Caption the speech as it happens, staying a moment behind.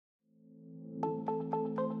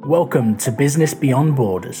Welcome to Business Beyond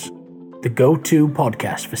Borders, the go-to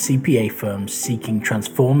podcast for CPA firms seeking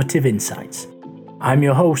transformative insights. I'm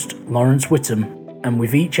your host, Lawrence Whittam, and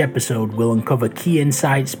with each episode we'll uncover key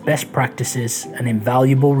insights, best practices, and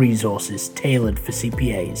invaluable resources tailored for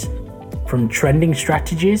CPAs. From trending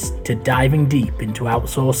strategies to diving deep into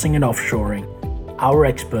outsourcing and offshoring, our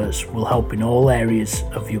experts will help in all areas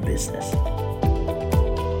of your business.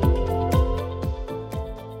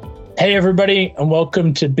 Hey everybody, and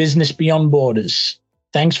welcome to Business Beyond Borders.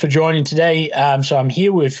 Thanks for joining today. So I'm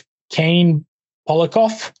here with Kane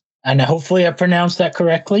Polakoff, and hopefully I pronounced that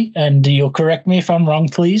correctly, and you'll correct me if I'm wrong,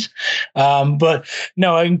 please. But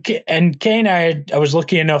no, and Kane, I was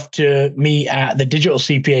lucky enough to meet at the Digital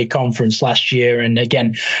CPA conference last year, and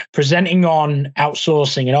again, presenting on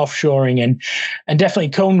outsourcing and offshoring, and definitely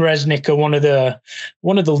Kane Resnick are one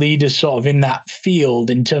of the leaders sort of in that field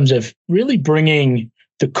in terms of really bringing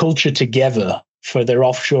the culture together for their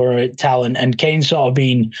offshore talent, and Kane sort of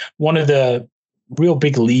being one of the real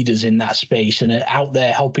big leaders in that space and out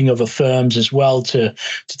there helping other firms as well to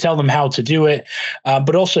tell them how to do it,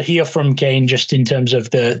 but also hear from Kane just in terms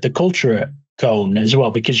of the culture at Kane as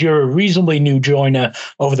well, because you're a reasonably new joiner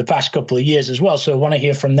over the past couple of years as well. So I want to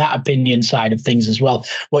hear from that opinion side of things as well,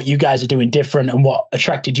 what you guys are doing different and what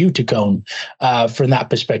attracted you to Kane from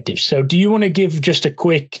that perspective. So do you want to give just a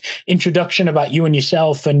quick introduction about you and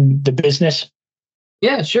yourself and the business?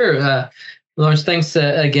 Yeah, sure. Lawrence, thanks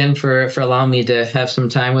again for allowing me to have some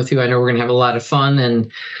time with you. I know we're going to have a lot of fun and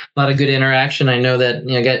a lot of good interaction. I know that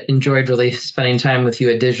I enjoyed really spending time with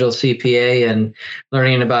you at Digital CPA and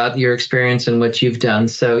learning about your experience and what you've done.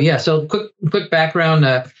 So yeah, so quick background.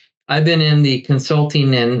 I've been in the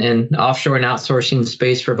consulting and offshore and outsourcing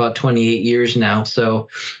space for about 28 years now. So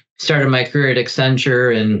started my career at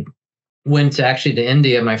Accenture and went to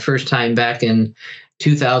India my first time back in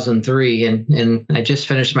 2003, and I just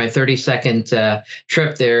finished my 32nd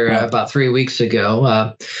trip there about 3 weeks ago.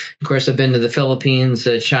 Of course, I've been to the Philippines,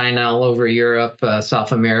 China, all over Europe,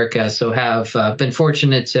 South America. So have been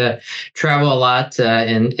fortunate to travel a lot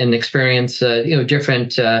and experience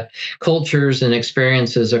different cultures and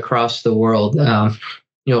experiences across the world.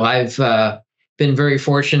 I've been very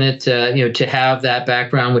fortunate to have that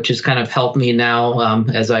background, which has kind of helped me now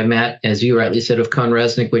as I met, as you rightly said, of Kane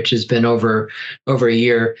Resnick, which has been over a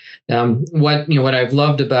year. What I've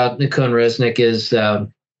loved about the Kane Resnick is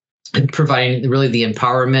providing really the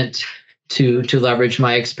empowerment to leverage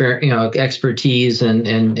my experience, expertise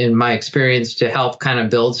and my experience to help kind of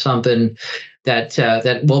build something that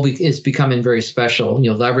is becoming very special.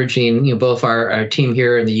 Leveraging both our team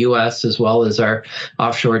here in the U.S. as well as our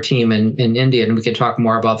offshore team in India, and we can talk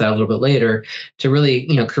more about that a little bit later, to really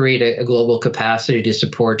create a global capacity to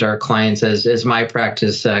support our clients as my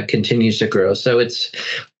practice continues to grow. So it's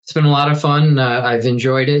been a lot of fun. I've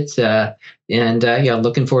enjoyed it, and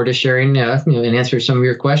looking forward to sharing and answering some of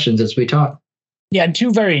your questions as we talk. Yeah,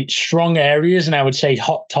 two very strong areas, and I would say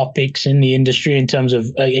hot topics in the industry in terms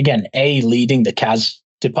of, again, leading the CAS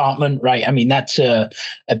department, right? I mean, that's a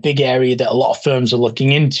big area that a lot of firms are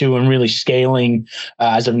looking into and really scaling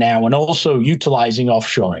as of now, and also utilizing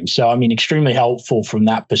offshoring. So, I mean, extremely helpful from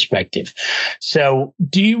that perspective. So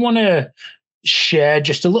do you want to share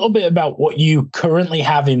just a little bit about what you currently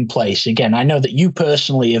have in place? Again, I know that you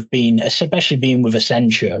personally have been, especially being with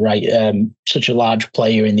Accenture, right? Such a large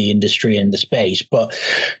player in the industry and the space, but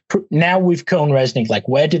now with Kane Resnick, like,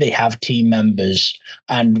 where do they have team members?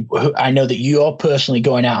 And I know that you're personally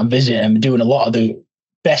going out and visiting and doing a lot of the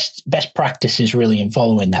best practices really and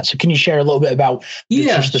following that. So can you share a little bit about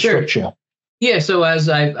just the structure? Yeah, so as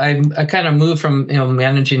I kind of moved from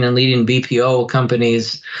managing and leading BPO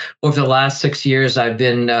companies over the last 6 years, I've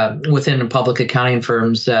been within public accounting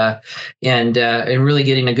firms and really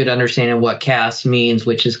getting a good understanding of what CAS means,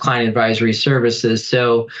 which is Client Advisory Services.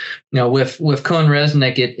 So with Kane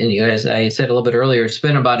Resnick, as I said a little bit earlier, it's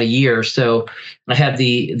been about a year. So I had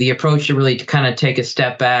the approach to really kind of take a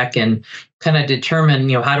step back and kind of determine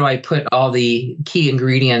how do I put all the key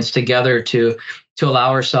ingredients together to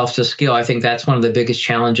allow ourselves to scale. I think that's one of the biggest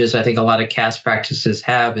challenges I think a lot of CAS practices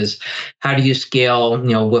have is how do you scale,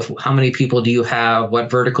 with how many people do you have, what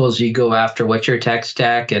verticals do you go after, what's your tech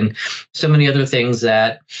stack, and so many other things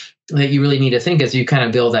that you really need to think as you kind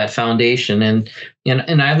of build that foundation. And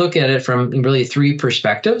I look at it from really three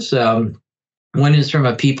perspectives. One is from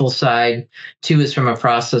a people side, two is from a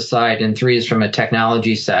process side, and three is from a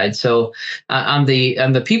technology side. So on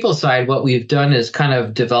the people side, what we've done is kind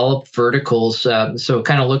of develop verticals. So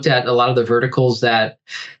kind of looked at a lot of the verticals that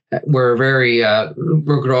we're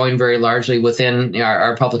growing very largely within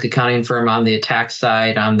our public accounting firm on the tax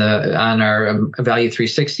side, on our Value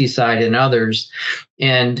 360 side, and others,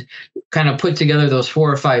 and kind of put together those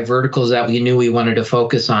 4 or 5 verticals that we knew we wanted to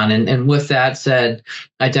focus on. And with that said,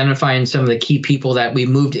 identifying some of the key people that we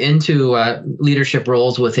moved into leadership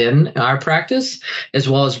roles within our practice, as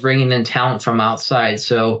well as bringing in talent from outside.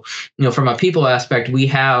 So, from a people aspect, we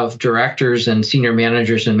have directors and senior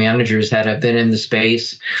managers and managers that have been in the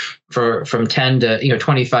space from 10 to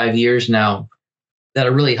 25 years now, that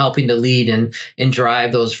are really helping to lead and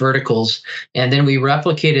drive those verticals. And then we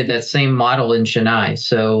replicated that same model in Chennai.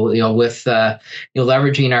 So, with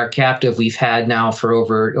leveraging our captive we've had now for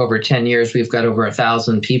over 10 years, we've got over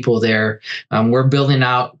 1,000 people there. We're building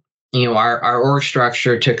out our org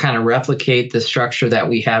structure to kind of replicate the structure that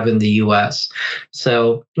we have in the U.S.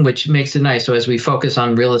 So, which makes it nice. So as we focus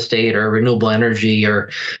on real estate or renewable energy or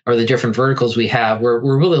the different verticals we have, we're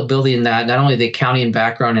really building that, not only the accounting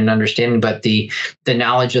background and understanding, but the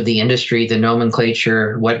knowledge of the industry, the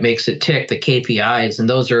nomenclature, what makes it tick, the KPIs, and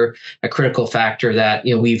those are a critical factor that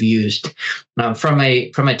we've used. From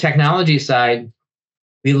a technology side,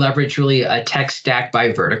 we leverage really a tech stack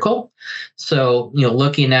by vertical. So,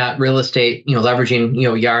 looking at real estate, leveraging,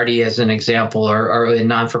 Yardi as an example, or a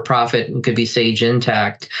non-for-profit, it could be Sage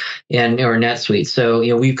Intacct or NetSuite.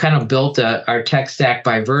 So, we've kind of built our tech stack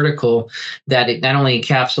by vertical that it not only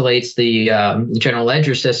encapsulates the general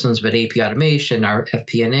ledger systems, but AP automation, our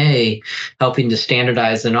FP&A, helping to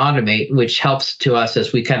standardize and automate, which helps to us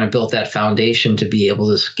as we kind of built that foundation to be able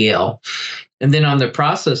to scale. And then on the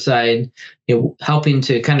process side, helping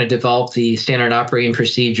to kind of develop the standard operating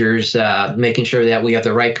procedures, making sure that we have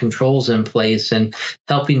the right controls in place, and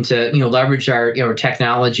helping to leverage our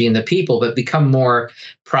technology and the people, but become more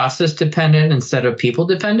process dependent instead of people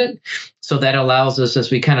dependent. So that allows us,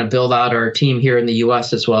 as we kind of build out our team here in the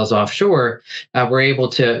U.S. as well as offshore, we're able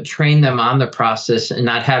to train them on the process and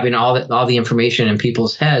not having all the information in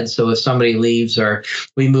people's heads. So if somebody leaves or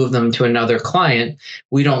we move them to another client,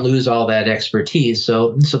 we don't lose all that expertise.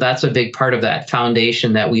 So that's a big part of that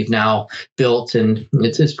foundation that we've now built, and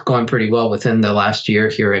it's going pretty well within the last year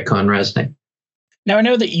here at Cohen Resnick. Now, I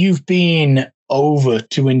know that you've been over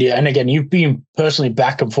to India, and again, you've been personally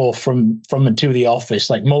back and forth from and to the office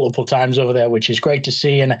like multiple times over there, which is great to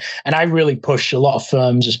see. And I really push a lot of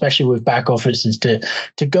firms, especially with back offices,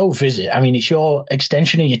 to go visit. I mean, it's your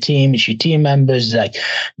extension of your team, it's your team members. Like,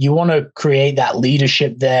 you want to create that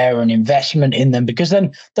leadership there and investment in them, because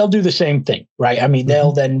then they'll do the same thing, right? I mean,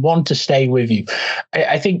 they'll then want to stay with you.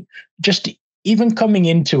 I think just even coming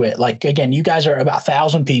into it, like, again, you guys are about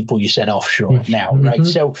 1,000 people, you said, offshore now, right?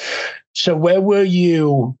 So where were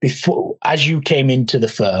you before, as you came into the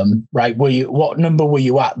firm, right? What number were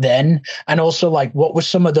you at then? And also, like, what were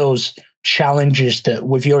some of those challenges that,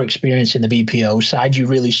 with your experience in the BPO side, you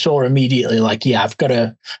really saw immediately, like, yeah, I've got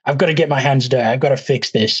to get my hands dirty, I've got to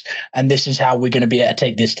fix this, and this is how we're going to be able to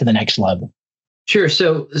take this to the next level? Sure.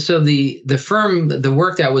 So the firm, the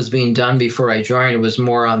work that was being done before I joined was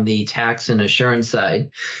more on the tax and assurance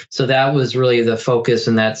side. So that was really the focus,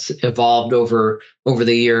 and that's evolved over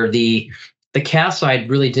the year. The CAS side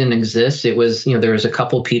really didn't exist. It was, there was a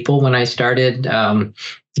couple people when I started.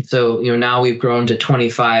 So, now we've grown to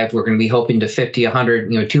 25. We're going to be hoping to 50,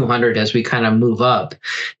 100, 200 as we kind of move up.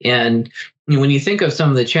 And when you think of some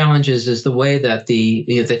of the challenges, is the way that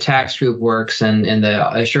the tax group works and the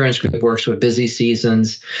assurance group works with busy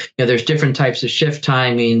seasons. There's different types of shift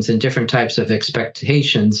timings and different types of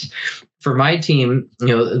expectations. For my team,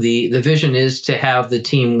 the vision is to have the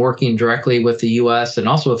team working directly with the U.S. and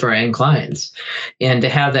also with our end clients, and to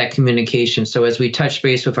have that communication. So as we touch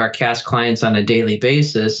base with our CAS clients on a daily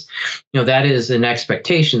basis, that is an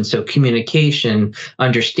expectation. So communication,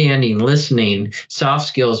 understanding, listening, soft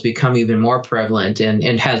skills become even more prevalent, and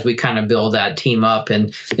as we kind of build that team up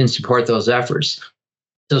and support those efforts.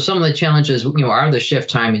 So some of the challenges, are the shift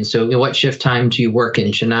timing. So what shift time do you work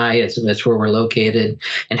in Chennai? That's where we're located.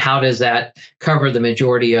 And how does that cover the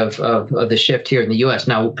majority of the shift here in the U.S.?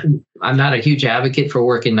 Now, I'm not a huge advocate for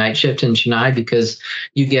working night shift in Chennai, because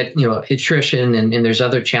you get, attrition and there's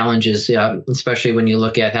other challenges, especially when you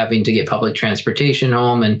look at having to get public transportation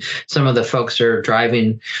home, and some of the folks are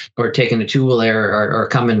driving or taking a two-wheeler or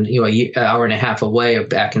coming, an hour and a half away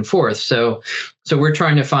back and forth. So we're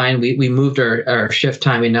trying to find, we moved our shift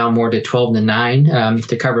timing now more to 12 to 9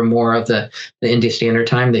 to cover more of the India Standard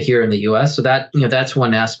Time here in the U.S. So that, that's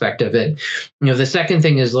one aspect of it. The second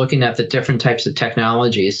thing is looking at the different types of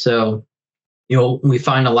technologies. So, we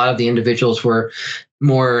find a lot of the individuals were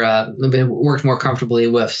worked more comfortably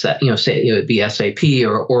with, say it would be SAP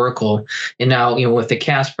or Oracle. And now, with the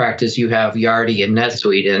CAS practice, you have Yardi and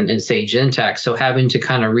NetSuite and Sage Intacct. So having to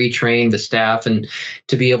kind of retrain the staff and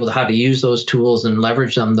to be able to how to use those tools and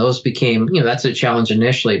leverage them, those became, that's a challenge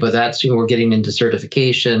initially, but that's, we're getting into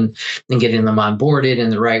certification and getting them onboarded in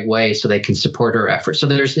the right way so they can support our efforts. So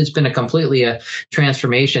it's been a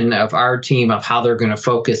transformation of our team of how they're going to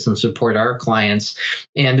focus and support our clients,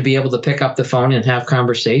 and to be able to pick up the phone and have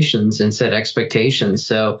conversations and set expectations.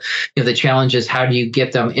 So, the challenge is, how do you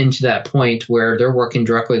get them into that point where they're working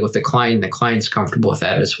directly with the client and the client's comfortable with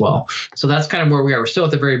that as well? So that's kind of where we are. We're still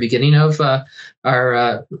at the very beginning of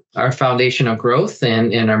our foundation of growth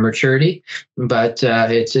and our maturity, but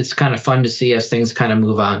it's kind of fun to see as things kind of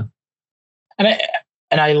move on. And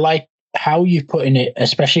I like how you put in it,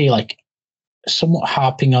 especially like somewhat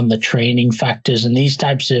harping on the training factors and these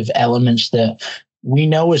types of elements that we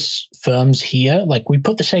know as firms here, like we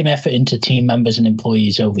put the same effort into team members and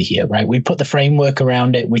employees over here, right? We put the framework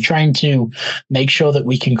around it. We're trying to make sure that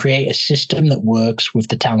we can create a system that works with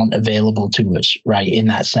the talent available to us, right? In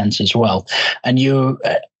that sense as well.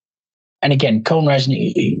 And again, Cone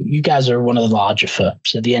Resnick, you guys are one of the larger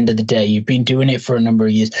firms. At the end of the day, you've been doing it for a number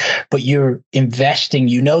of years, but you're investing.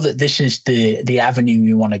 You know that this is the avenue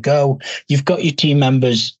you want to go. You've got your team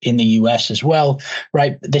members in the US as well,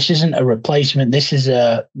 right? This isn't a replacement. This is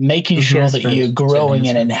making sure that you're growing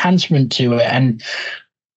an enhancement to it.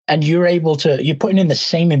 And you're putting in the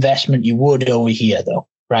same investment you would over here, though.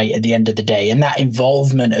 Right at the end of the day, and that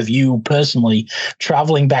involvement of you personally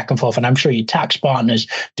traveling back and forth, and I'm sure your tax partners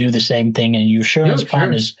do the same thing, and your insurance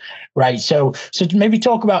partners, right? So maybe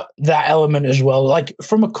talk about that element as well, like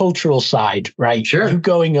from a cultural side, right? Sure. You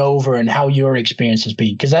going over and how your experience has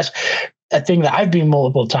been, because that's a thing that I've been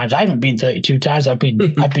multiple times. I haven't been 32 times. I've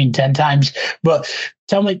been 10 times. But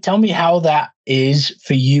tell me how that is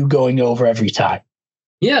for you going over every time.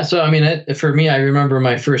 Yeah, so I mean, for me, I remember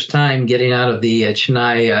my first time getting out of the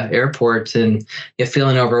Chennai airport, and you're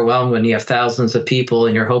feeling overwhelmed when you have thousands of people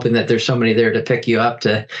and you're hoping that there's somebody there to pick you up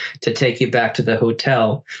to take you back to the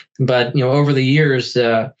hotel. But over the years,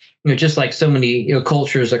 just like so many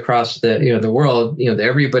cultures across the world,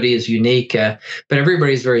 everybody is unique, but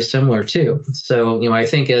everybody's very similar too. So I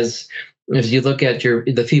think as you look at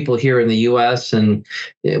the people here in the U.S. and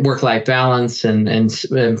work-life balance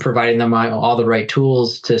and providing them all the right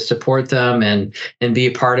tools to support them and be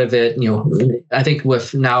a part of it, I think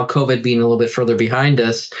with now COVID being a little bit further behind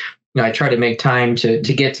us, I try to make time to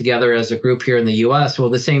get together as a group here in the U.S. Well,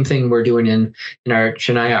 the same thing we're doing in our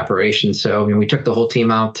Chennai operation. So we took the whole team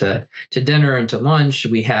out to dinner and to lunch.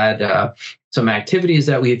 We had some activities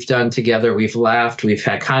that we've done together. We've laughed. We've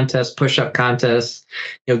had contests, push-up contests.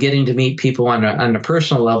 Getting to meet people on a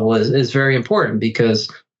personal level is very important, because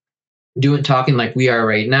talking like we are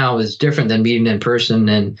right now is different than meeting in person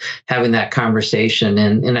and having that conversation.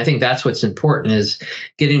 And I think that's what's important, is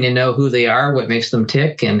getting to know who they are, what makes them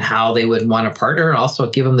tick, and how they would want to partner, and also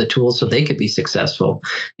give them the tools so they could be successful.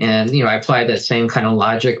 And, I apply that same kind of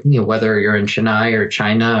logic, whether you're in Chennai or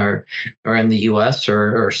China or in the US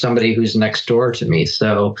or somebody who's next door to me.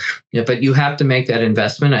 So, but you have to make that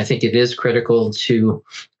investment. I think it is critical to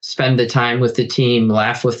spend the time with the team,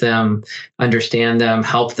 laugh with them, understand them,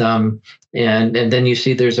 help them. And then you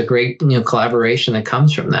see there's a great collaboration that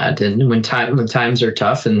comes from that. And when times are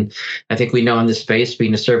tough, and I think we know in this space,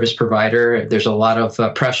 being a service provider, there's a lot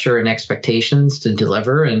of pressure and expectations to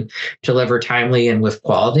deliver timely and with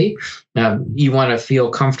quality. You want to feel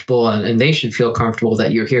comfortable, and they should feel comfortable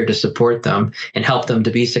that you're here to support them and help them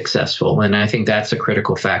to be successful. And I think that's a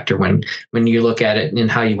critical factor when you look at it and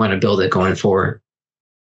how you want to build it going forward.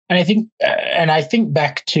 And I think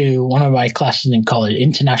back to one of my classes in college,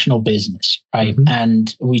 international business, right? Mm-hmm.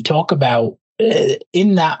 And we talk about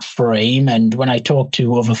in that frame, and when I talk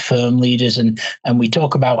to other firm leaders and we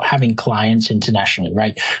talk about having clients internationally,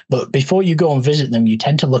 right? But before you go and visit them, you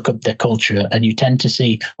tend to look up their culture, and you tend to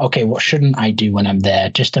see, okay, what shouldn't I do when I'm there,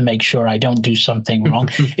 just to make sure I don't do something wrong?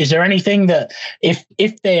 Is there anything that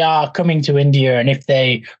if they are coming to India and if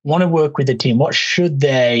they want to work with the team, what should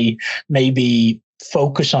they maybe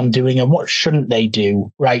focus on doing, and what shouldn't they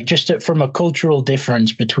do, right? Just from a cultural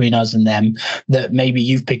difference between us and them that maybe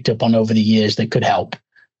you've picked up on over the years that could help.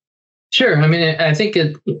 Sure. I mean, I think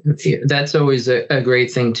that's always a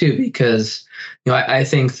great thing too, because I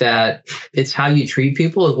think that it's how you treat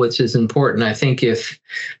people which is important. I think if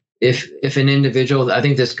an individual, I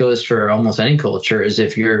think this goes for almost any culture, is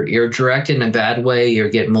if you're direct in a bad way, you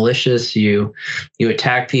get malicious, you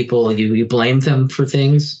attack people, you blame them for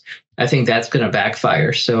things, I think that's going to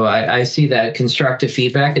backfire. So I see that constructive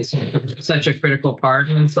feedback is such a critical part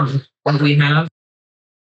of what we have.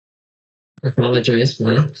 apologize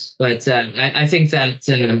for it. But I think that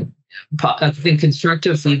I think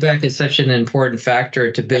constructive feedback is such an important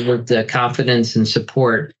factor to build the confidence and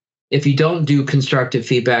support. If you don't do constructive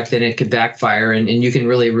feedback, then it could backfire, and you can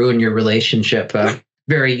really ruin your relationship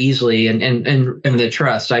very easily, and the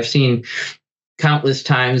trust. I've seen countless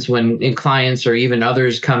times when clients or even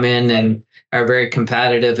others come in and are very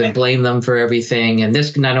competitive and blame them for everything. And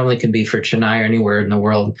this not only can be for Chennai or anywhere in the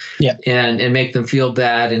world, and make them feel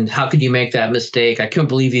bad. And how could you make that mistake? I couldn't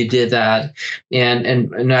believe you did that.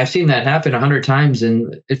 And I've seen that happen 100 times,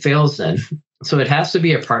 and it fails then. So it has to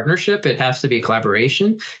be a partnership. It has to be a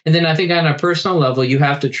collaboration. And then I think on a personal level, you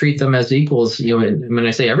have to treat them as equals. And when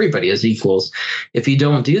I say everybody as equals, if you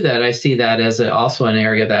don't do that, I see that as also an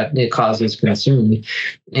area that it causes concern.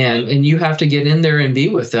 And you have to get in there and be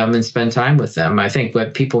with them and spend time with them. I think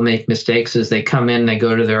what people make mistakes is they come in, they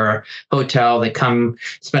go to their hotel, they come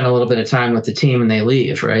spend a little bit of time with the team, and they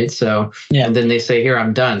leave, right? So, and then they say, here,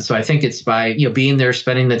 I'm done. So I think it's by being there,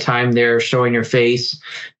 spending the time there, showing your face,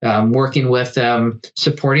 working with them,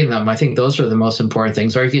 supporting them. I think those are the most important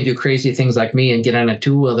things. Or you can do crazy things like me and get on a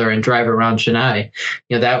two-wheeler and drive around Chennai.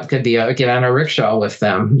 That could be get on a rickshaw with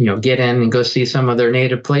them, get in and go see some of their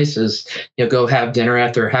native places, go have dinner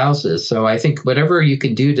at their houses. So I think whatever you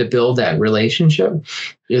can do to build that relationship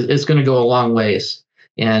is going to go a long ways.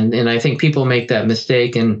 And I think people make that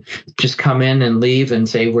mistake and just come in and leave and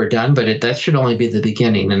say we're done, but that should only be the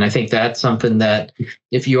beginning. And I think that's something that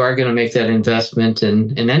if you are going to make that investment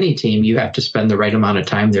in any team, you have to spend the right amount of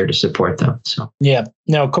time there to support them. So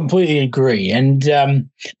completely agree. And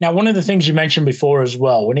now one of the things you mentioned before as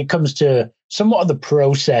well, when it comes to somewhat of the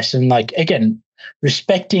process and again,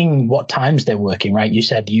 respecting what times they're working, right? You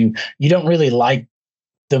said you don't really like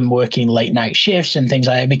them working late night shifts and things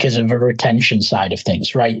like that because of a retention side of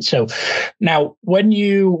things, right? So now one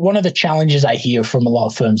of the challenges I hear from a lot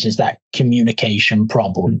of firms is that communication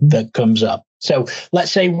problem that comes up. So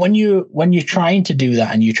let's say when you're trying to do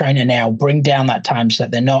that and you're trying to now bring down that time so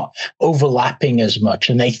that they're not overlapping as much,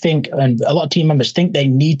 and they think, and a lot of team members think they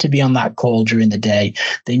need to be on that call during the day,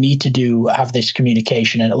 they need to have this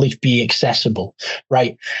communication and at least be accessible,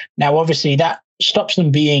 right? Now, obviously that stops them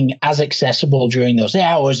being as accessible during those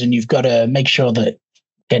hours, and you've got to make sure that,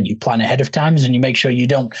 again, you plan ahead of time and you make sure you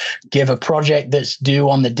don't give a project that's due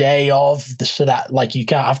on the day of, so that you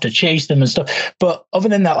can't have to chase them and stuff. But other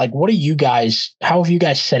than that, how have you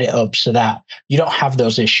guys set it up so that you don't have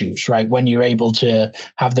those issues, right, when you're able to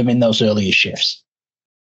have them in those earlier shifts?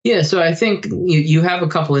 Yeah, so I think you have a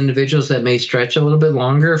couple individuals that may stretch a little bit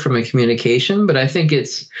longer from a communication, but I think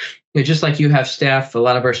it's just like you have staff. A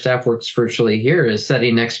lot of our staff works virtually here, is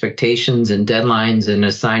setting expectations and deadlines and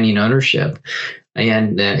assigning ownership,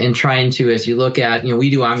 and trying to, as you look at, we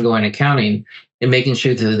do ongoing accounting and making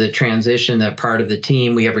sure that the transition, that part of the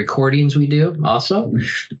team, we have recordings we do also.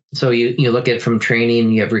 So you look at from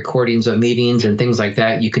training, you have recordings of meetings and things like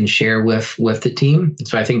that you can share with the team.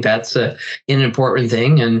 So I think that's an important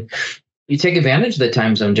thing. And you take advantage of the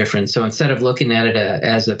time zone difference. So instead of looking at it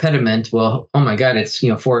as a pediment, well, oh my God, it's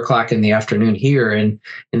 4:00 in the afternoon here, and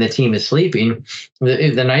the team is sleeping.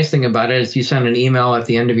 The nice thing about it is you send an email at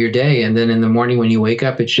the end of your day, and then in the morning when you wake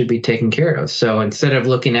up, it should be taken care of. So instead of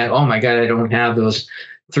looking at, oh my God, I don't have those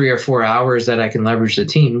 3 or 4 hours that I can leverage the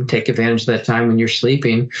team, take advantage of that time when you're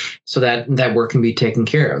sleeping so that work can be taken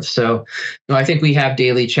care of. So I think we have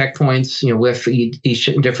daily checkpoints, with each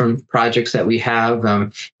different projects that we have.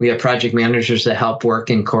 We have project managers that help work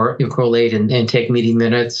and correlate and take meeting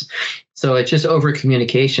minutes. So it's just over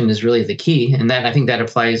communication is really the key. And that I think that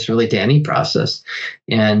applies really to any process,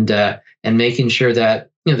 and making sure that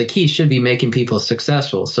the key should be making people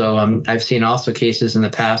successful. So I've seen also cases in the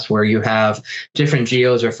past where you have different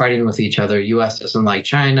geos are fighting with each other. U.S. doesn't like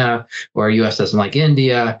China, or U.S. doesn't like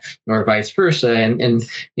India, or vice versa. And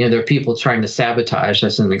there are people trying to sabotage,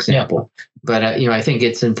 as an example. Yeah. But I think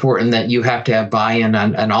it's important that you have to have buy-in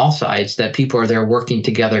on all sides, that people are there working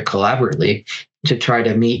together collaboratively to try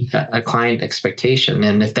to meet a client expectation.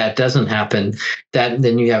 And if that doesn't happen,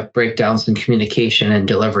 then you have breakdowns in communication and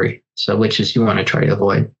delivery. So which is you want to try to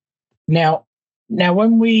avoid. Now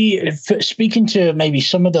when we speaking to maybe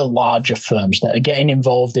some of the larger firms that are getting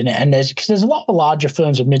involved in it, and there's a lot of larger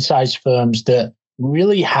firms and mid-sized firms that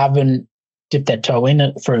really haven't dipped their toe in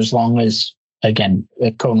it for as long as, again,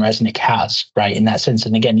 Kone Resnick has, right, in that sense.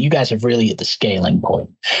 And again, you guys are really at the scaling point,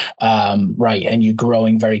 right, and you're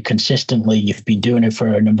growing very consistently. You've been doing it for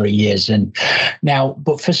a number of years. And now,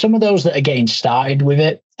 but for some of those that are getting started with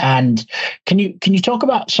it, and can you talk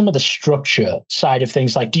about some of the structure side of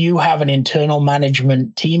things? Like, do you have an internal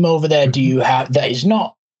management team over there? Do you have that is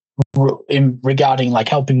not regarding like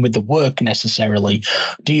helping with the work necessarily?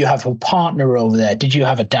 Do you have a partner over there? Did you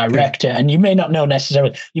have a director? And you may not know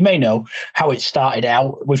necessarily, you may know how it started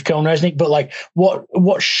out with Kone Resnick, but like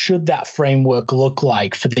what should that framework look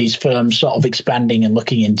like for these firms sort of expanding and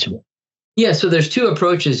looking into it? Yeah, so there's two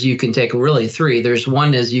approaches you can take, really three. There's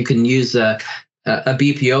one is you can use a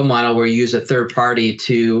BPO model where you use a third party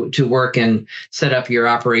to work and set up your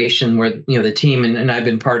operation where, the team, and I've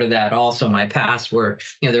been part of that also in my past, where,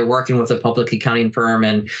 they're working with a public accounting firm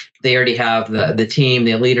and they already have the team,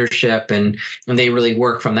 the leadership, and they really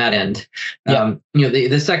work from that end. Yeah.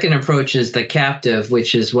 The second approach is the captive,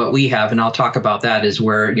 which is what we have. And I'll talk about that, is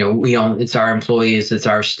where, we own, it's our employees, it's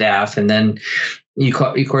our staff. And then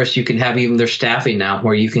of course, you can have even their staffing now,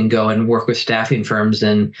 where you can go and work with staffing firms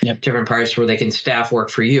in different parts where they can staff work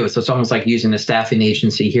for you. So it's almost like using a staffing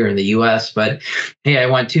agency here in the U.S. But hey, I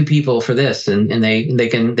want 2 people for this, and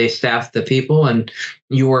they staff the people and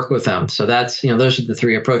you work with them. So that's those are the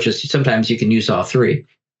 3 approaches. Sometimes you can use all 3.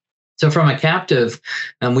 So from a captive,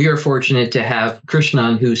 we are fortunate to have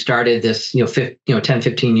Krishnan, who started this, 10,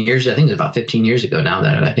 15 years, I think it's about 15 years ago now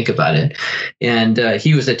that I think about it. And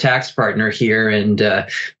he was a tax partner here. And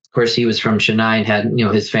of course, he was from Chennai and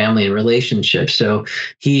had, his family and relationships. So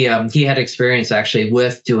he had experience actually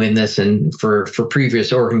with doing this and for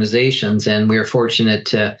previous organizations. And we were fortunate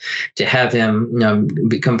to have him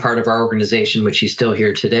become part of our organization, which he's still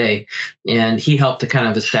here today. And he helped to kind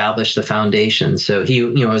of establish the foundation. So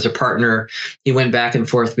he, as a partner, he went back and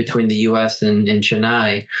forth between the U.S. and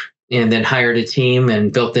Chennai, and then hired a team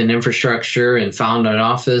and built an infrastructure and found an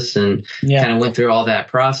office and kind of went through all that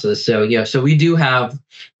process. So, so we do have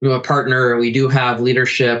a partner, we do have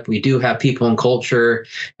leadership, we do have people and culture.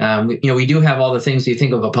 We do have all the things you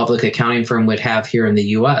think of a public accounting firm would have here in the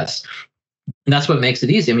U.S. And that's what makes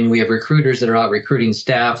it easy. I mean, we have recruiters that are out recruiting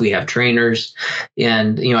staff. We have trainers,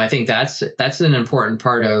 and I think that's an important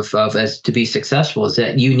part of as to be successful, is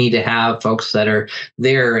that you need to have folks that are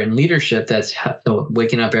there in leadership that's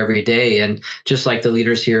waking up every day, and just like the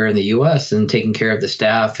leaders here in the U.S. and taking care of the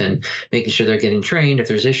staff and making sure they're getting trained. If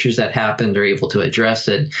there's issues that happen, they're able to address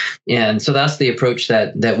it. And so that's the approach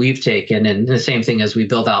that we've taken, and the same thing as we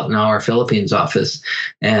build out now our Philippines office,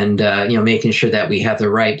 and making sure that we have the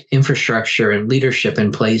right infrastructure and leadership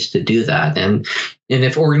in place to do that. And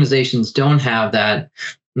if organizations don't have that,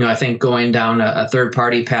 I think going down a third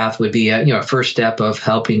party path would be a first step of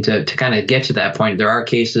helping to kind of get to that point. There are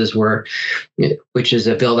cases where, which is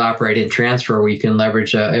a build, operate, and transfer, where you can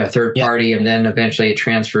leverage a third party, and then eventually it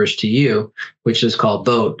transfers to you, which is called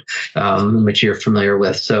boat, which you're familiar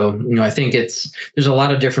with. So, I think there's a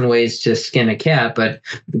lot of different ways to skin a cat, but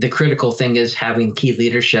the critical thing is having key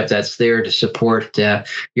leadership that's there to support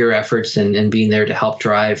your efforts and being there to help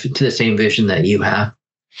drive to the same vision that you have.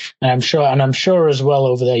 And I'm sure as well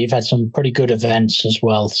over there you've had some pretty good events as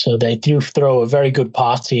well. So they do throw a very good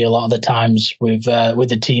party a lot of the times with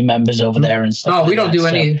the team members over there and stuff. Oh, we don't do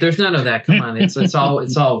any. There's none of that. Come on, it's all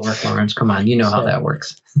work, Lawrence. Come on, you know how that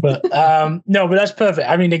works. But no, but that's perfect.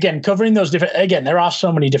 I mean, again, covering those different. Again, there are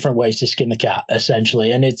so many different ways to skin the cat,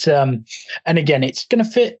 essentially, and it's and again, it's going to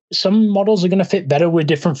fit. Some models are going to fit better with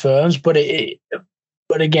different firms, but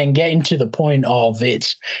But again, getting to the point of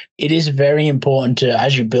it is very important to,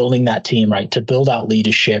 as you're building that team, right, to build out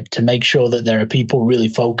leadership, to make sure that there are people really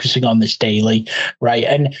focusing on this daily, right?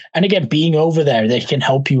 And again, being over there, they can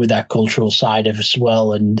help you with that cultural side of as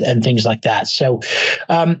well and things like that. So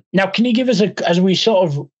now, can you give us as we sort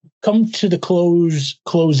of come to the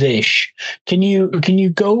close-ish, can you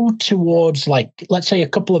go towards, like, let's say a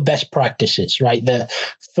couple of best practices, right, that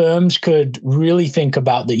firms could really think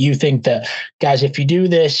about, that you think that, guys, if you do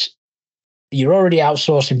this, you're already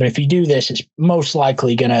outsourcing, but if you do this, it's most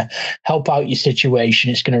likely going to help out your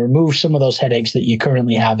situation. It's going to remove some of those headaches that you're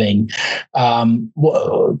currently having. Can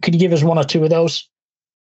you give us one or two of those?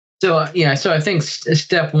 So, so I think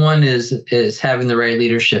step one is having the right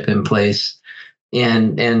leadership in place.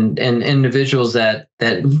 And individuals that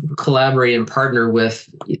collaborate and partner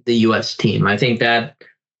with the U.S. team. I think that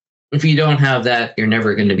if you don't have that, you're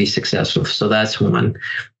never going to be successful. So that's one.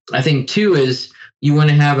 I think two is you want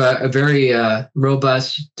to have a very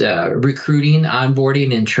robust recruiting,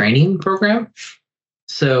 onboarding, and training program.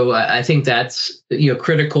 So I think that's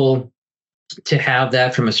critical to have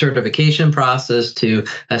that, from a certification process to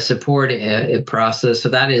a support process. So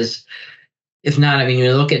that is. If not, I mean,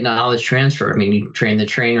 you look at knowledge transfer. I mean, you train the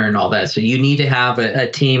trainer and all that. So you need to have a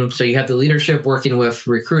team. So you have the leadership working with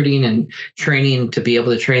recruiting and training to be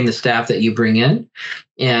able to train the staff that you bring in.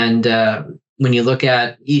 And, when you look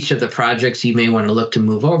at each of the projects you may want to look to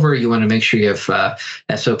move over, you want to make sure you have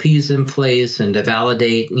SOPs in place and to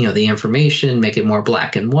validate, the information, make it more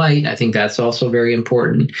black and white. I think that's also very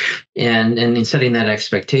important, and in setting that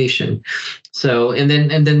expectation. So, and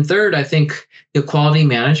then third, I think the quality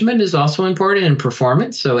management is also important in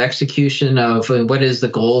performance. So execution of what is the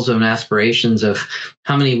goals and aspirations of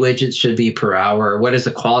how many widgets should be per hour? What is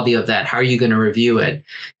the quality of that? How are you going to review it?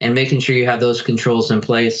 And making sure you have those controls in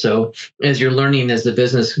place. So as you're learning, as the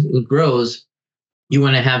business grows, you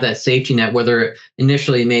want to have that safety net, whether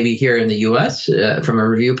initially maybe here in the U.S. From a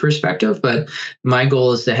review perspective, but my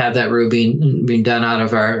goal is to have that being done out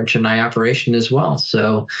of our Chennai operation as well.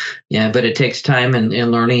 So, yeah, but it takes time and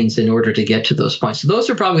learnings in order to get to those points. So those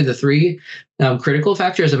are probably the three critical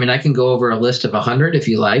factors. I mean, I can go over a list of 100 if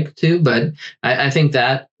you like to, but I think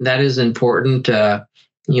that is important.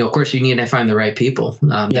 Of course, you need to find the right people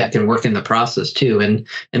that can work in the process too, and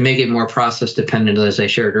make it more process dependent, as I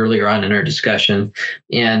shared earlier on in our discussion.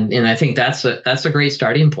 And I think that's a great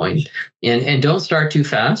starting point. And don't start too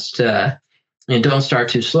fast, and don't start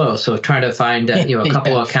too slow. So try to find a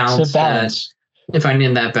couple of accounts and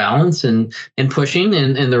finding that balance and pushing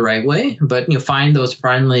in the right way. But find those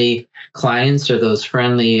friendly clients or those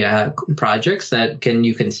friendly projects that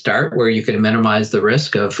you can start where you can minimize the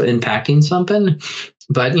risk of impacting something.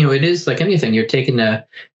 But it is like anything. You're taking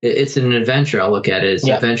it's an adventure. I'll look at it. It's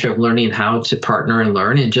an adventure of learning how to partner and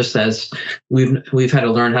learn. And just as we've had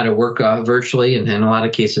to learn how to work virtually, and in a lot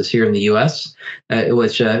of cases here in the U.S.,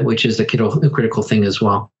 which is a critical thing as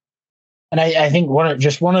well. And I think one of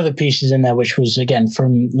the pieces in there, which was, again,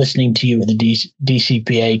 from listening to you at the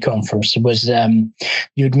DCPA conference, was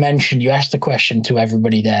you'd mentioned, you asked the question to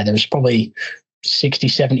everybody there. There was probably 60,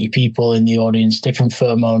 70 people in the audience, different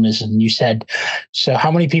firm owners. And you said, so how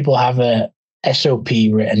many people have a SOP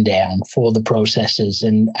written down for the processes?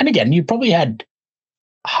 And again, you probably had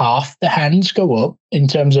half the hands go up in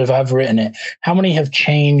terms of I've written it. How many have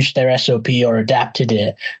changed their SOP or adapted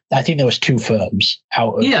it? I think there was 2 firms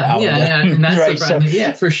out of and that's right.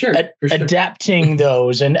 So, for sure. Adapting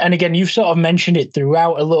those, and again, you've sort of mentioned it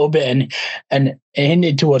throughout a little bit and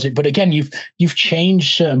hinted towards it. But again, you've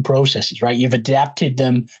changed certain processes, right? You've adapted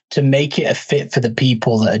them to make it a fit for the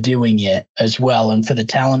people that are doing it as well, and for the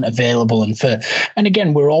talent available, and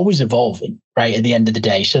again, we're always evolving, right? At the end of the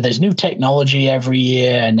day, so there's new technology every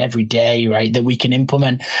year and every day, right, that we can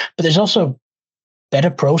implement. But there's also better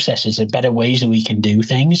processes and better ways that we can do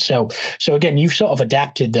things. So again, you've sort of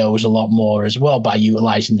adapted those a lot more as well by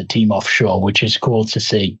utilizing the team offshore, which is cool to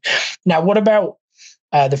see. Now, what about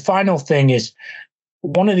the final thing is,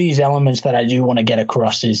 one of these elements that I do want to get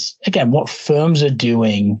across is, again, what firms are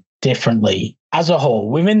doing differently as a whole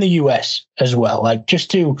within the US as well, like just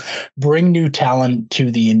to bring new talent to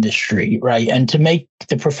the industry, right? And to make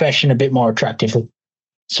the profession a bit more attractive.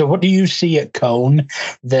 So what do you see at Cone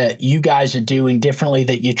that you guys are doing differently,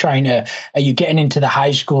 that you're are you getting into the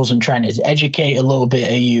high schools and trying to educate a little bit?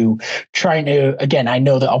 Are you trying to, again, I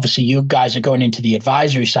know that obviously you guys are going into the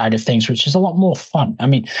advisory side of things, which is a lot more fun. I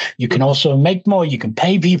mean, you can also make more, you can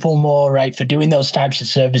pay people more, right, for doing those types of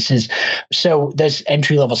services. So there's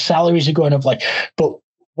entry-level salaries are going up, but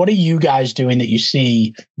what are you guys doing that you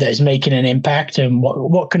see that is making an impact, and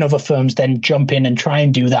what can other firms then jump in and try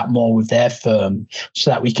and do that more with their firm so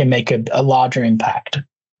that we can make a larger impact?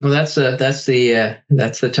 Well, that's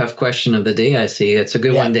the tough question of the day. I see it's a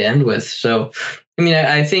good one to end with. So, I mean,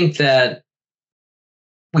 I think that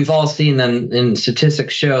we've all seen them, and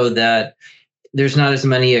statistics show that there's not as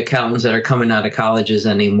many accountants that are coming out of colleges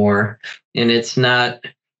anymore, and it's not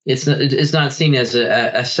seen as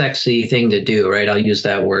a sexy thing to do, right? I'll use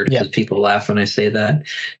that word because people laugh when I say that.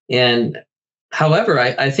 And however,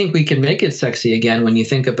 I think we can make it sexy again when you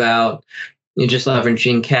think about just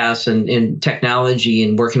leveraging CAS and technology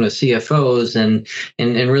and working with CFOs and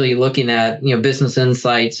really looking at business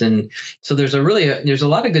insights. And so there's a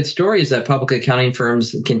lot of good stories that public accounting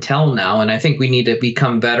firms can tell now. And I think we need to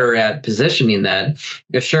become better at positioning that.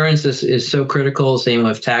 Assurance is so critical. Same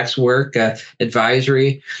with tax work,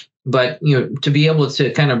 advisory. But to be able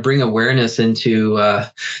to kind of bring awareness into,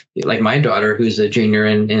 like my daughter, who's a junior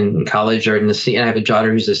in college, or and I have a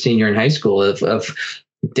daughter who's a senior in high school, of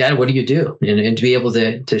Dad, what do you do? And to be able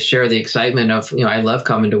to share the excitement of, I love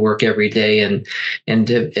coming to work every day, and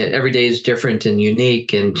every day is different and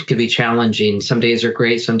unique and could be challenging. Some days are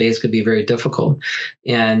great. Some days could be very difficult.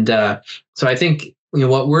 And so I think,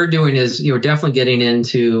 what we're doing is, definitely getting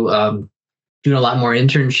into doing a lot more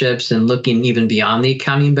internships and looking even beyond the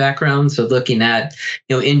accounting background. So looking at,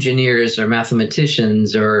 engineers or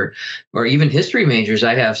mathematicians or even history majors.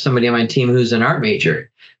 I have somebody on my team who's an art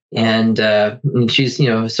major. And she's,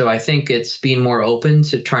 so I think it's being more open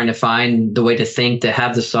to trying to find the way to think, to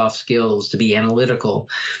have the soft skills, to be analytical.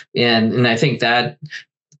 And I think that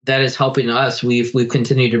is helping us. We've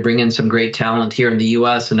continued to bring in some great talent here in the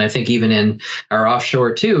US. And I think even in our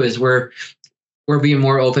offshore too, is we're being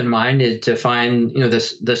more open-minded to find,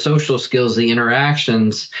 the social skills, the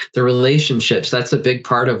interactions, the relationships. That's a big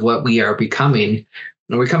part of what we are becoming.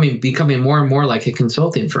 And we're becoming more and more like a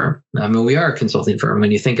consulting firm. I mean, we are a consulting firm.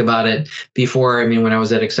 When you think about it, before, when I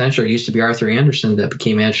was at Accenture, it used to be Arthur Andersen that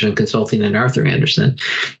became management consulting and Arthur Andersen.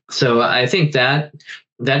 So I think that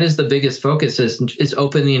is the biggest focus, is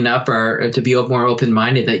opening up to be more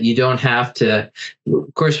open-minded, that you don't have to.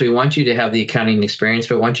 Of course, we want you to have the accounting experience,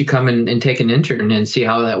 but once you come and take an intern and see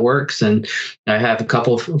how that works. And I have a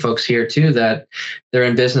couple of folks here too that they're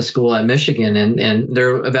in business school at Michigan, and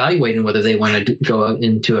they're evaluating whether they want to go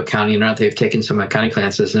into accounting or not. They've taken some accounting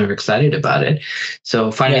classes and they're excited about it.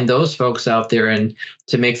 So finding those folks out there and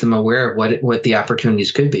to make them aware of what the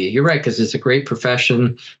opportunities could be. You're right, because it's a great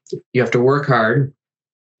profession. You have to work hard,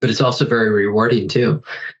 but it's also very rewarding too.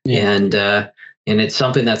 Yeah. And it's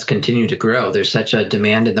something that's continued to grow. There's such a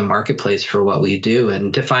demand in the marketplace for what we do,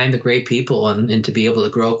 and to find the great people and to be able to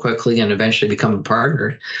grow quickly and eventually become a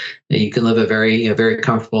partner, you can live a very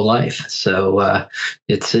comfortable life. So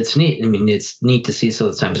it's neat. It's neat to see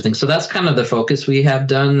those types of things. So that's kind of the focus we have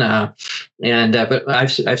done. But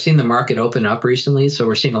I've seen the market open up recently. So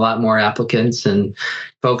we're seeing a lot more applicants and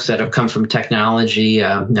folks that have come from technology.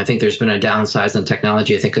 I think there's been a downsize in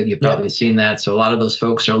technology. I think you've probably seen that. So a lot of those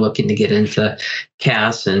folks are looking to get into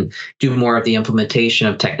CAS and do more of the implementation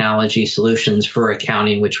of technology solutions for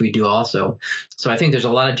accounting, which we do also. So I think there's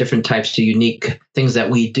a lot of different types of unique things that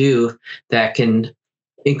we do that can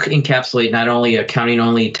encapsulate not only accounting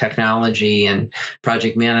only technology and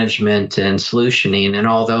project management and solutioning, and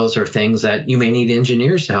all those are things that you may need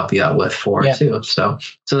engineers to help you out with too. So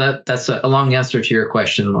that's a long answer to your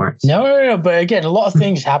question, Lawrence. No, but again, a lot of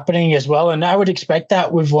things happening as well, and I would expect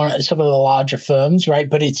that with some of the larger firms, right?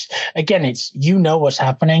 But it's what's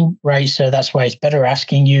happening, right? So that's why it's better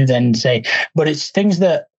asking you than say. But it's things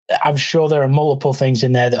that I'm sure there are multiple things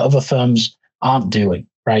in there that other firms aren't doing.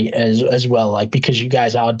 Right, as well, like, because you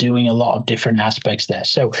guys are doing a lot of different aspects there.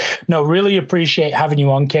 So no, really appreciate having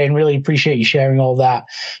you on, Kane. Really appreciate you sharing all that.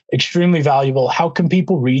 Extremely valuable. How can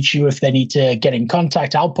people reach you if they need to get in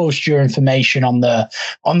contact? I'll post your information on the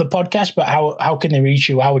podcast, but how can they reach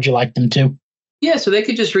you? How would you like them to? Yeah, so they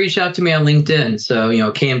could just reach out to me on LinkedIn.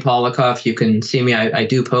 So, Kane Polakoff, you can see me. I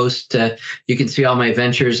do post. You can see all my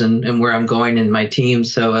ventures and where I'm going and my team.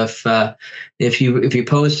 So if you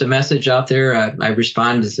post a message out there, I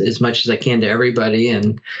respond as much as I can to everybody,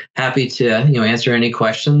 and happy to answer any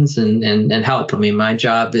questions and help. My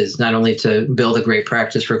job is not only to build a great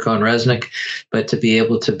practice for Cohen Resnick, but to be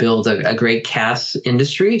able to build a great CAS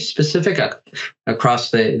industry specific across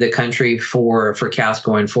the country for CAS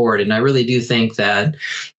going forward. And I really do think that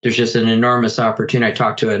there's just an enormous opportunity. I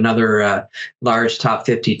talked to another large top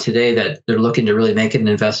 50 today that they're looking to really make an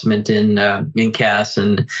investment in CAS,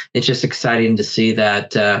 and it's just exciting to see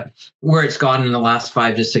that where it's gone in the last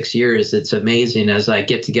 5 to 6 years. It's amazing. As I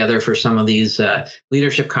get together for some of these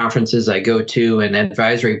leadership conferences I go to and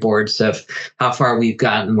advisory boards of how far we've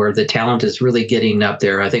gotten, where the talent is really getting up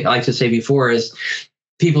there. I think I like to say before is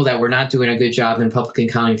people that were not doing a good job in public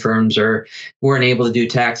accounting firms or weren't able to do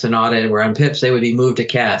tax and audit or on PIPs, they would be moved to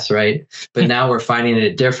CAS, right? But now we're finding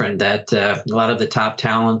it different, that a lot of the top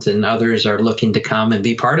talent and others are looking to come and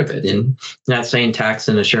be part of it. And not saying tax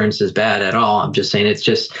and assurance is bad at all. I'm just saying it's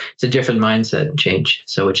a different mindset change.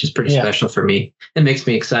 So which is pretty special for me. It makes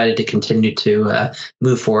me excited to continue to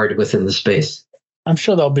move forward within the space. I'm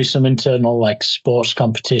sure there'll be some internal sports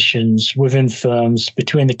competitions within firms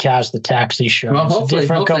between the CAS, the tax issue. Well, hopefully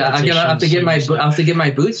I'll have to get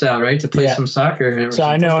my boots out, right, to play some soccer. So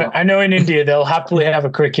I know in India they'll happily have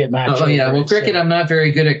a cricket match. Oh yeah, well cricket, I'm not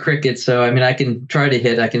very good at cricket, so I can try to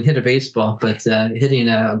hit. I can hit a baseball, but hitting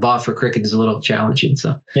a ball for cricket is a little challenging.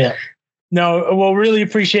 So yeah. No, well, really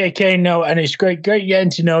appreciate it, Kane. No, and it's great getting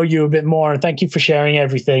to know you a bit more. And thank you for sharing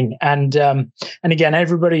everything. And again,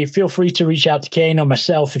 everybody, feel free to reach out to Kane or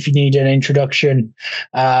myself if you need an introduction.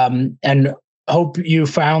 And hope you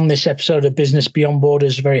found this episode of Business Beyond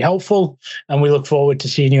Borders very helpful. And we look forward to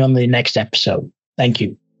seeing you on the next episode. Thank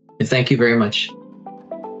you. Thank you very much.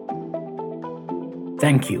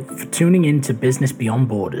 Thank you for tuning in to Business Beyond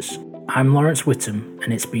Borders. I'm Lawrence Whittam,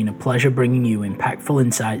 and it's been a pleasure bringing you impactful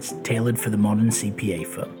insights tailored for the modern CPA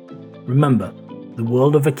firm. Remember, the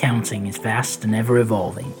world of accounting is vast and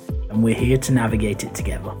ever-evolving, and we're here to navigate it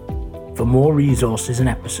together. For more resources and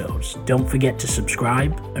episodes, don't forget to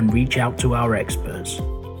subscribe and reach out to our experts.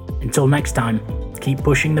 Until next time, keep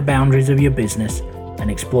pushing the boundaries of your business and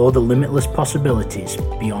explore the limitless possibilities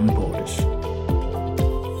beyond borders.